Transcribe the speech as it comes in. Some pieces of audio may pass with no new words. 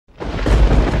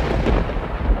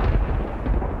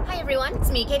everyone,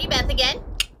 it's me, Katie-Beth again.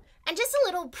 And just a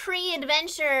little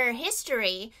pre-adventure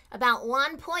history about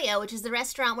Juan Pollo, which is the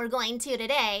restaurant we're going to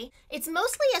today. It's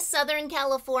mostly a Southern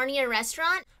California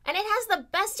restaurant, and it has the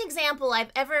best example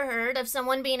I've ever heard of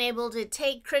someone being able to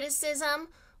take criticism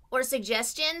or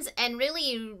suggestions and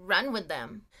really run with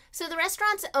them. So the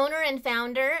restaurant's owner and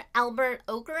founder, Albert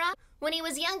Okra, when he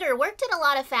was younger, worked at a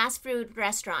lot of fast food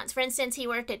restaurants. For instance, he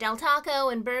worked at Del Taco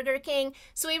and Burger King,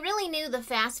 so he really knew the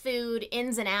fast food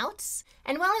ins and outs.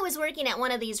 And while he was working at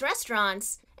one of these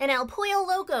restaurants, an El Pollo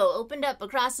Loco opened up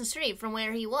across the street from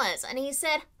where he was, and he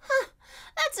said,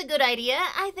 that's a good idea.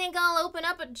 I think I'll open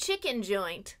up a chicken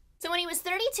joint. So when he was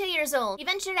 32 years old, he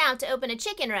ventured out to open a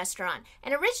chicken restaurant.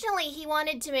 And originally, he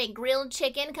wanted to make grilled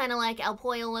chicken, kind of like El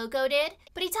Pollo Loco did.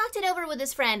 But he talked it over with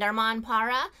his friend, Armand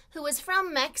Parra, who was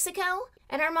from Mexico.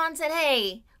 And Armand said,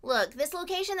 hey, look, this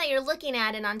location that you're looking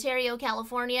at in Ontario,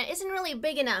 California, isn't really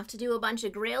big enough to do a bunch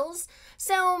of grills.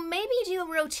 So maybe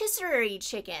do rotisserie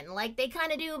chicken, like they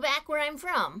kind of do back where I'm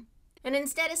from. And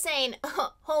instead of saying,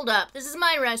 oh, hold up, this is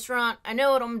my restaurant, I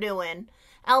know what I'm doing,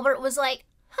 Albert was like,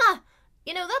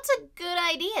 you know, that's a good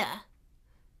idea.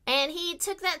 And he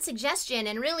took that suggestion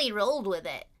and really rolled with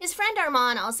it. His friend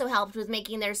Armand also helped with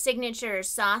making their signature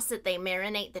sauce that they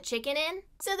marinate the chicken in.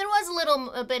 So there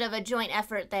was a bit of a joint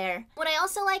effort there. What I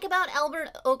also like about Albert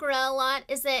Okra a lot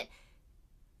is that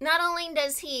not only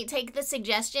does he take the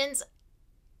suggestions,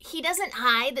 he doesn't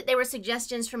hide that they were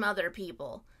suggestions from other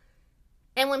people.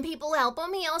 And when people help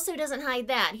him, he also doesn't hide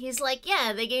that. He's like,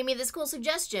 yeah, they gave me this cool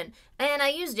suggestion, and I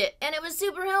used it, and it was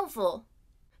super helpful.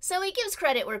 So he gives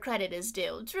credit where credit is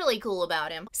due. It's really cool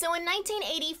about him. So in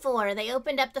 1984, they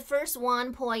opened up the first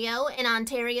Juan Pollo in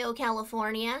Ontario,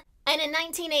 California. And in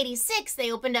 1986,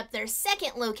 they opened up their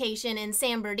second location in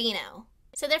San Bernardino.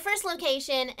 So their first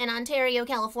location in Ontario,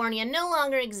 California no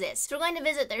longer exists. We're going to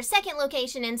visit their second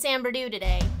location in San Bernardino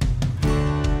today.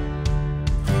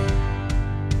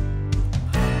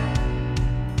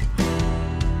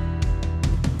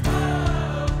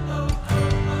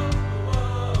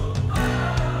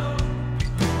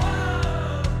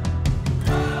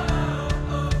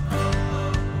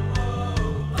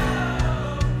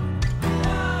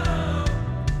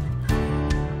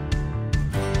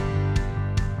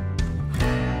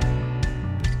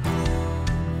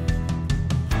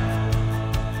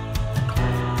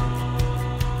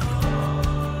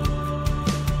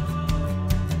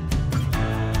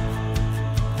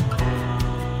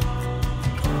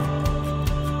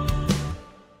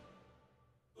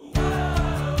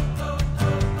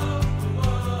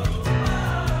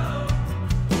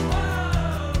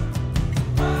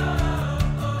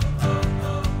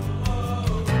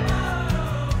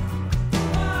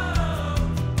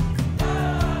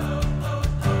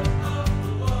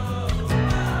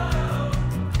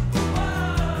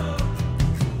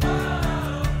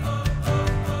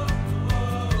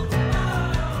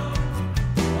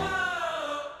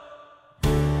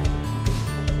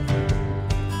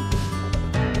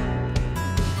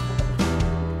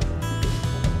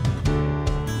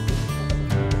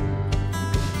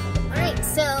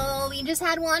 Just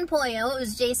had Juan Pollo. It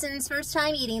was Jason's first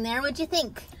time eating there. What'd you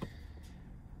think?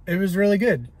 It was really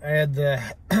good. I had the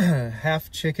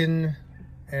half chicken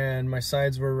and my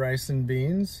sides were rice and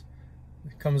beans.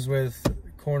 It comes with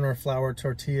corn or flour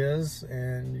tortillas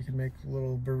and you can make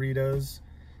little burritos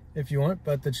if you want,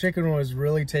 but the chicken was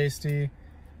really tasty,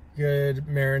 good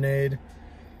marinade.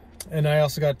 And I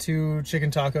also got 2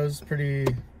 chicken tacos, pretty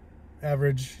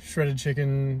average shredded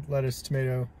chicken, lettuce,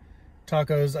 tomato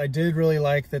tacos. I did really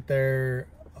like that their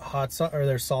hot sauce or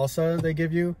their salsa they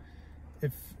give you,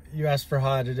 if you ask for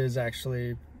hot, it is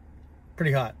actually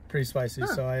pretty hot, pretty spicy.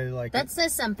 So I like that.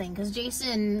 Says something, because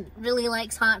Jason really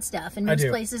likes hot stuff, and most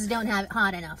places don't have it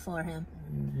hot enough for him.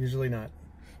 Usually not.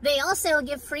 They also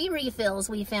give free refills,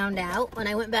 we found out when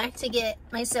I went back to get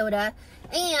my soda,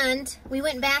 and we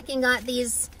went back and got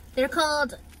these. They're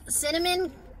called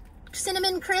cinnamon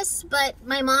crisps, but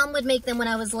my mom would make them when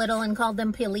I was little and called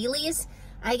them pililis.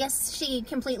 I guess she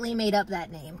completely made up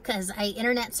that name because I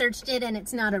internet searched it and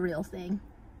it's not a real thing.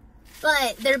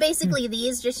 But they're basically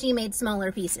these, just she made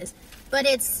smaller pieces. But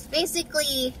it's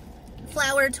basically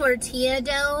flour tortilla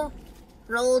dough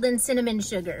rolled in cinnamon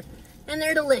sugar, and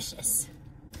they're delicious.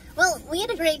 Well, we had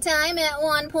a great time at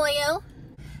Juan Pollo.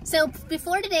 So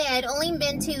before today, I'd only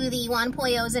been to the Juan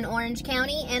Pollos in Orange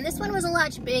County, and this one was a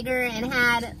lot bigger and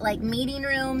had like meeting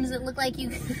rooms. It looked like you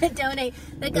could donate.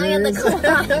 The guy on the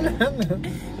quad.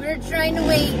 We were trying to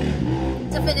wait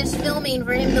to finish filming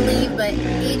for him to leave, but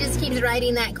he just keeps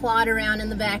riding that quad around in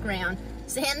the background.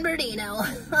 San Bernardino.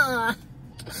 What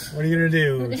are you gonna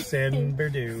do, San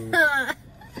Bernardino?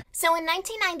 So in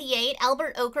 1998,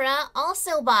 Albert Okra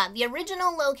also bought the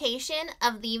original location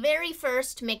of the very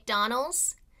first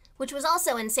McDonald's, which was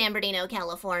also in San Bernardino,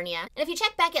 California. And if you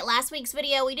check back at last week's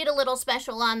video, we did a little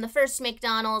special on the first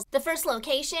McDonald's, the first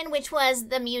location, which was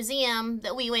the museum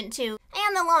that we went to,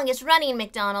 and the longest running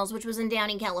McDonald's, which was in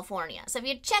Downey, California. So if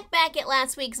you check back at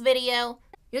last week's video,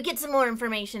 you'll get some more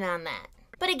information on that.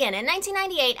 But again, in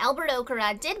 1998, Albert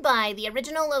Okra did buy the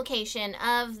original location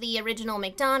of the original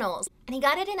McDonald's, and he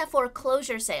got it in a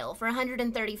foreclosure sale for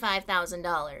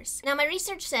 $135,000. Now, my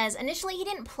research says initially he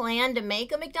didn't plan to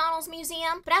make a McDonald's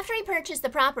museum, but after he purchased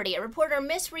the property, a reporter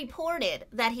misreported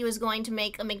that he was going to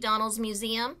make a McDonald's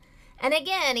museum. And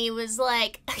again, he was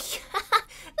like,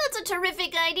 that's a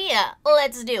terrific idea,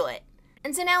 let's do it.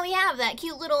 And so now we have that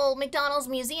cute little McDonald's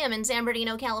museum in San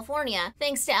Bernardino, California,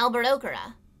 thanks to Albert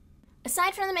Okra.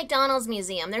 Aside from the McDonald's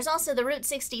Museum, there's also the Route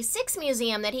 66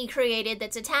 Museum that he created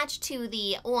that's attached to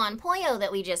the Juan Pollo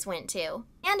that we just went to.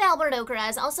 And Albert Okra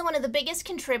is also one of the biggest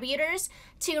contributors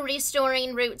to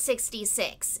restoring Route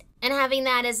 66 and having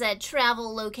that as a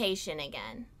travel location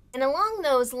again. And along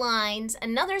those lines,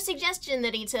 another suggestion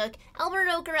that he took, Albert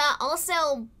Okra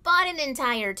also bought an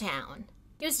entire town.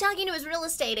 He was talking to his real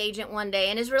estate agent one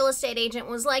day, and his real estate agent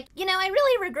was like, you know, I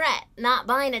really regret not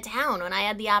buying a town when I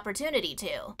had the opportunity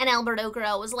to. And Albert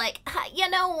Okra was like, you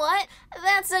know what?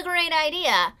 That's a great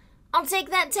idea. I'll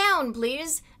take that town,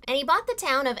 please. And he bought the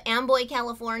town of Amboy,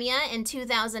 California in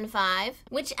 2005,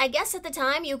 which I guess at the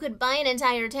time you could buy an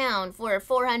entire town for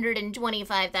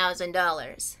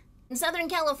 $425,000. In Southern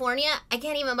California, I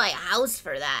can't even buy a house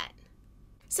for that.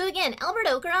 So again, Albert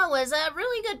Okra was a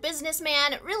really good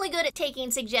businessman, really good at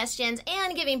taking suggestions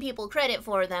and giving people credit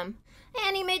for them.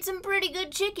 And he made some pretty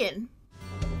good chicken.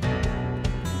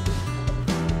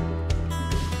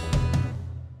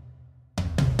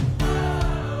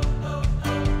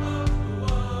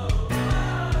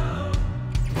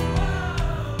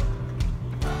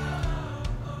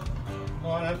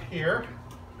 On up here,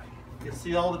 you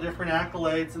see all the different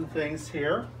accolades and things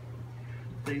here.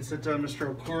 Things that Mr.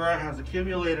 Okra has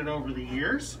accumulated over the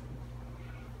years.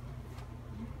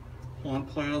 Juan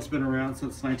Pollo's been around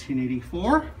since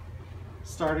 1984.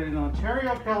 Started in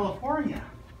Ontario, California.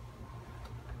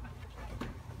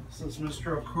 This is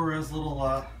Mr. Okura's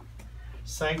little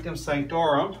sanctum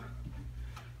sanctorum.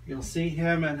 You'll see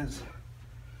him and his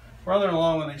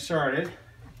brother-in-law when they started.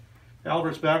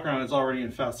 Albert's background is already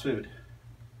in fast food.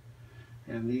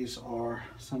 And these are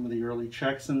some of the early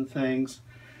checks and things.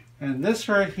 And this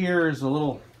right here is a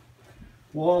little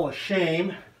wall of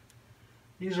shame.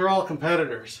 These are all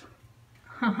competitors.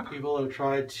 People have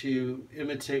tried to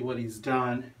imitate what he's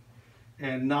done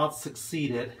and not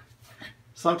succeeded.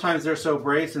 Sometimes they're so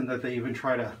brazen that they even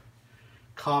try to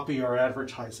copy our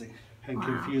advertising and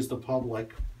confuse the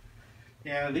public.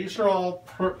 And these are all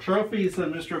trophies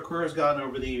that Mr. Okra has gotten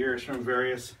over the years from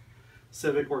various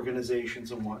civic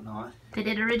organizations and whatnot. Did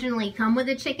it originally come with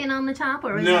a chicken on the top,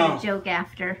 or was that a joke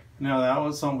after? No, that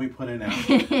was something we put in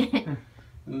after.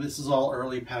 And this is all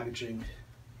early packaging,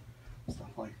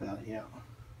 stuff like that, yeah.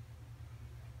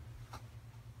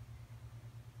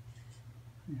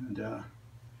 And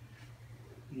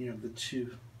you have the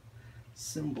two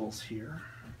symbols here.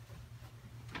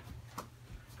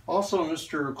 Also,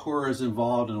 Mr. Okra is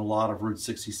involved in a lot of Route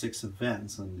 66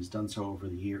 events, and he's done so over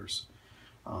the years.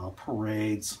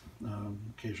 Parades,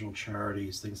 occasional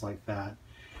charities, things like that.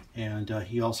 And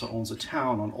he also owns a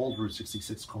town on Old Route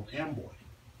 66 called Amboy,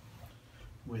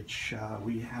 which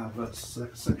we have a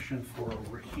section for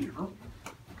over here.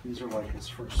 These are like his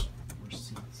first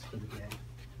receipts for the day.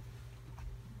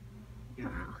 Yeah.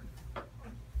 Wow.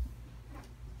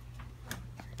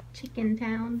 Chicken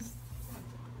towns.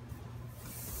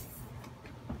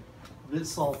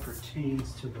 This all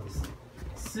pertains to the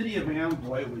city of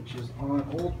Amboy, which is on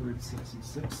Old Route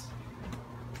 66,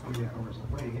 3 hours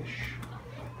away-ish.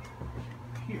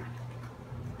 Here.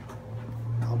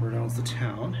 Albert owns the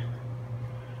town.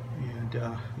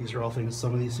 And these are all things,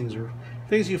 some of these things are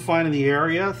things you find in the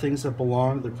area, things that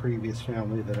belong to the previous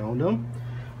family that owned them.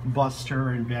 Buster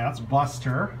and Bats.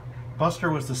 Buster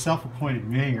was the self-appointed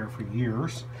mayor for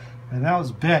years. And that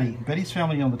was Betty. Betty's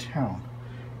family owned the town.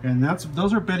 And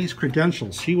those are Betty's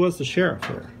credentials. She was the sheriff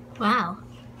there. Wow.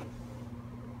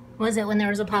 Was it when there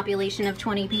was a population of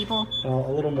 20 people? A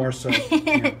little more so.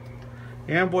 Yeah.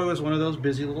 Amboy was one of those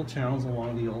busy little towns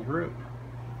along the old route.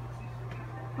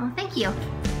 Well, thank you.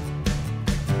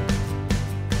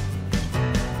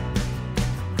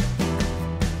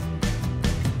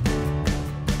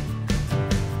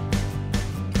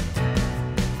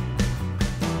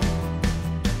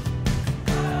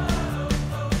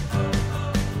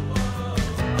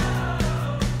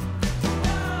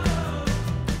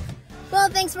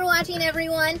 thanks for watching,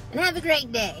 everyone, and have a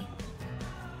great day.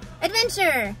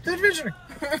 Adventure! Adventure!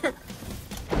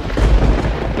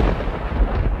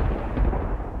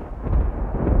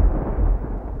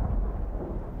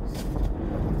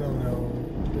 They'll know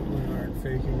that we aren't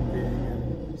faking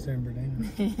being in San Bernardino.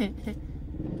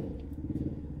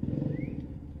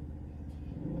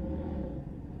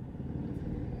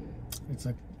 It's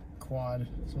a quad.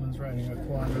 Someone's riding a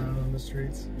quad around on the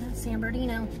streets. San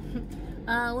Bernardino.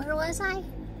 Where was I?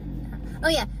 Oh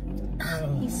yeah.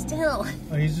 He's still.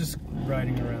 Oh, he's just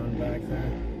riding around back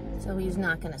there. So he's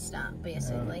not gonna stop,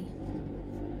 basically.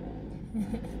 No.